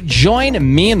bonuses. So join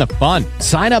me in the fun.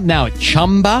 Sign up now at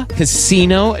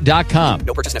ChumbaCasino.com.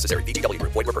 No purchase necessary. VGW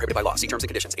Group. Void where prohibited by law. See terms and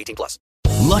conditions. 18+.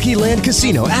 Lucky Land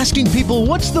Casino, asking people,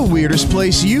 what's the weirdest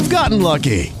place you've gotten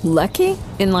lucky? Lucky?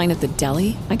 In line at the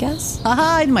deli, I guess?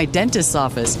 Aha, in my dentist's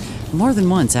office. More than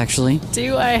once, actually.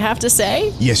 Do I have to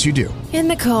say? Yes, you do. In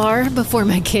the car before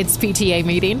my kids' PTA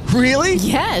meeting. Really?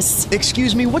 Yes.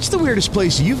 Excuse me, what's the weirdest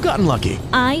place you've gotten lucky?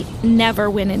 I never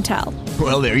win and tell.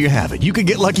 Well, there you have it. You can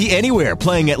get lucky anywhere,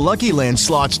 playing at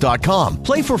LuckyLandSlots.com.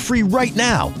 Play for free right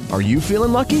now. Are you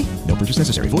feeling lucky? No purchase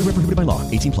necessary. Void where prohibited by law.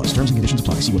 18+. Terms and conditions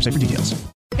apply. See website for details.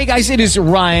 Hey guys, it is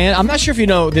Ryan. I'm not sure if you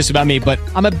know this about me, but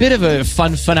I'm a bit of a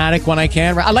fun fanatic when I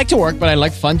can. I like to work, but I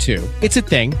like fun too. It's a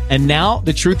thing. And now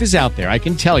the truth is out there. I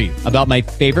can tell you about my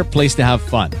favorite place to have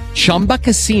fun. Chumba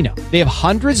Casino. They have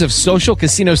hundreds of social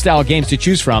casino style games to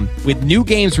choose from with new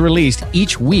games released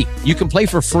each week. You can play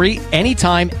for free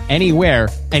anytime, anywhere.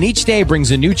 And each day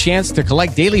brings a new chance to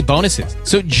collect daily bonuses.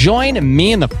 So join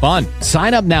me in the fun.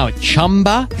 Sign up now at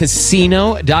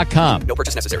ChumbaCasino.com. No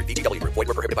purchase necessary. VGW Group. Void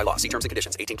where prohibited by law. See terms and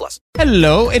conditions. 18+.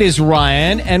 Hello, it is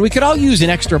Ryan, and we could all use an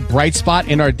extra bright spot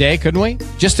in our day, couldn't we?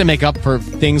 Just to make up for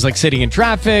things like sitting in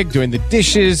traffic, doing the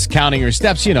dishes, counting your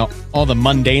steps, you know, all the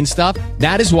mundane stuff.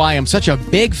 That is why I'm such a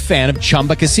big fan of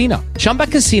Chumba Casino. Chumba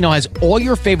Casino has all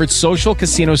your favorite social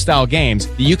casino style games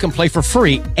that you can play for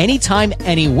free anytime,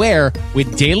 anywhere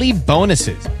with daily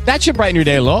bonuses. That should brighten your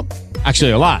day a little.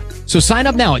 Actually, a lot. So sign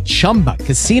up now at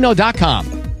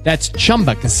ChumbaCasino.com. That's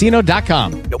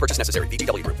ChumbaCasino.com. No purchase necessary.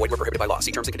 VGW Group. Void where prohibited by law.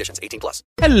 See terms and conditions. 18+.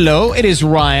 Hello, it is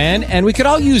Ryan, and we could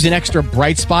all use an extra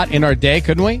bright spot in our day,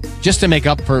 couldn't we? Just to make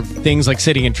up for things like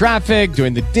sitting in traffic,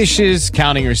 doing the dishes,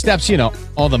 counting your steps, you know,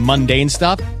 all the mundane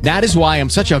stuff. That is why I'm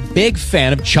such a big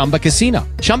fan of Chumba Casino.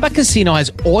 Chumba Casino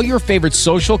has all your favorite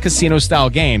social casino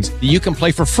style games that you can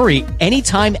play for free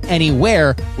anytime,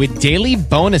 anywhere with daily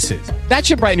bonuses. That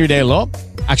should brighten your day a little.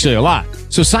 Actually, a lot.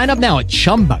 So sign up now at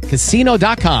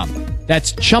ChumbaCasino.com.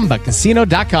 That's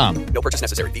ChumbaCasino.com. No purchase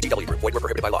necessary. VGW Group. Void where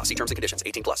prohibited by law. See terms and conditions.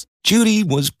 18+. Judy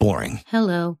was boring.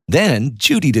 Hello. Then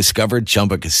Judy discovered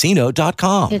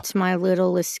ChumbaCasino.com. It's my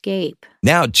little escape.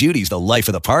 Now Judy's the life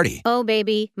of the party. Oh,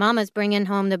 baby, mama's bringing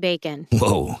home the bacon.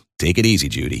 Whoa, take it easy,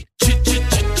 Judy.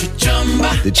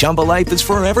 The Chumba life is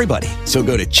for everybody. So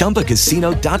go to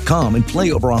ChumbaCasino.com and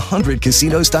play over 100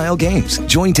 casino-style games.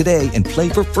 Join today and play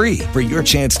for free for your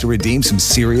chance to redeem some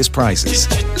serious prizes.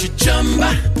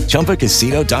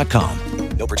 ChumbaCasino.com.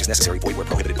 No purchase necessary. Void where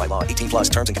prohibited by law. 18 plus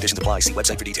terms and conditions apply. See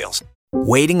website for details.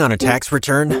 Waiting on a tax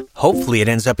return? Hopefully it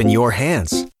ends up in your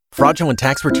hands. Fraudulent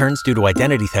tax returns due to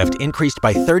identity theft increased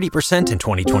by 30% in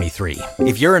 2023.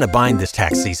 If you're in a bind this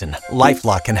tax season,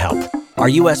 LifeLock can help. Our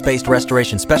U.S.-based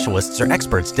restoration specialists are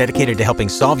experts dedicated to helping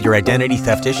solve your identity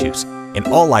theft issues. And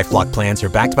all LifeLock plans are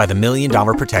backed by the $1 Million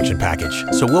Protection Package.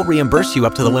 So we'll reimburse you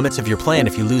up to the limits of your plan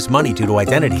if you lose money due to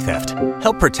identity theft.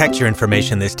 Help protect your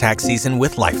information this tax season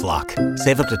with LifeLock.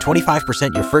 Save up to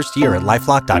 25% your first year at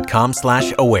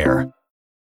LifeLock.com/aware.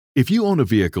 If you own a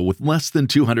vehicle with less than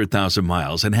 200,000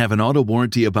 miles and have an auto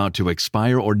warranty about to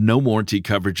expire or no warranty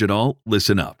coverage at all,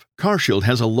 listen up. CarShield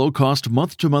has a low-cost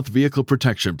month-to-month vehicle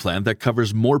protection plan that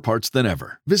covers more parts than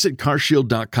ever. Visit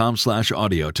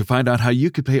carshield.com/audio to find out how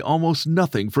you could pay almost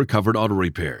nothing for covered auto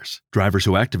repairs. Drivers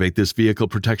who activate this vehicle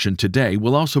protection today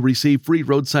will also receive free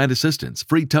roadside assistance,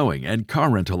 free towing, and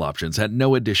car rental options at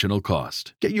no additional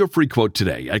cost. Get your free quote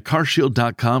today at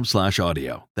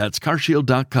carshield.com/audio. That's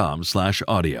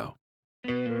carshield.com/audio.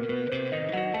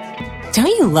 Don't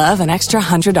you love an extra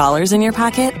 $100 in your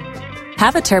pocket?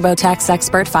 Have a TurboTax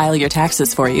expert file your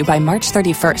taxes for you by March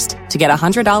 31st to get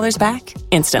 $100 back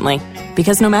instantly.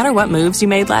 Because no matter what moves you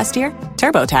made last year,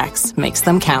 TurboTax makes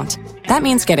them count. That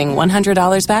means getting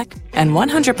 $100 back and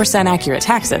 100% accurate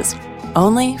taxes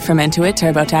only from Intuit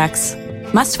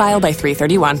TurboTax. Must file by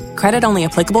 3/31. Credit only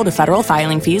applicable to federal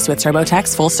filing fees with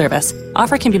TurboTax full service.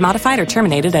 Offer can be modified or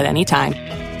terminated at any time.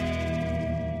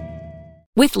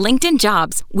 With LinkedIn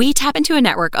Jobs, we tap into a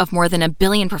network of more than 1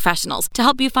 billion professionals to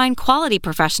help you find quality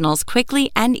professionals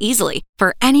quickly and easily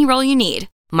for any role you need.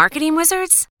 Marketing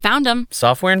wizards? Found them.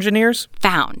 Software engineers?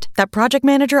 Found. That project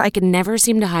manager I could never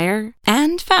seem to hire?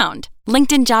 And found.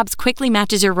 LinkedIn Jobs quickly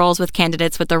matches your roles with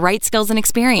candidates with the right skills and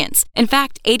experience. In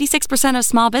fact, 86% of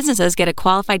small businesses get a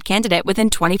qualified candidate within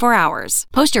 24 hours.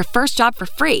 Post your first job for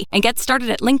free and get started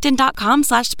at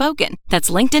linkedin.com/spoken. That's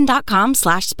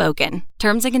linkedin.com/spoken.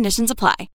 Terms and conditions apply.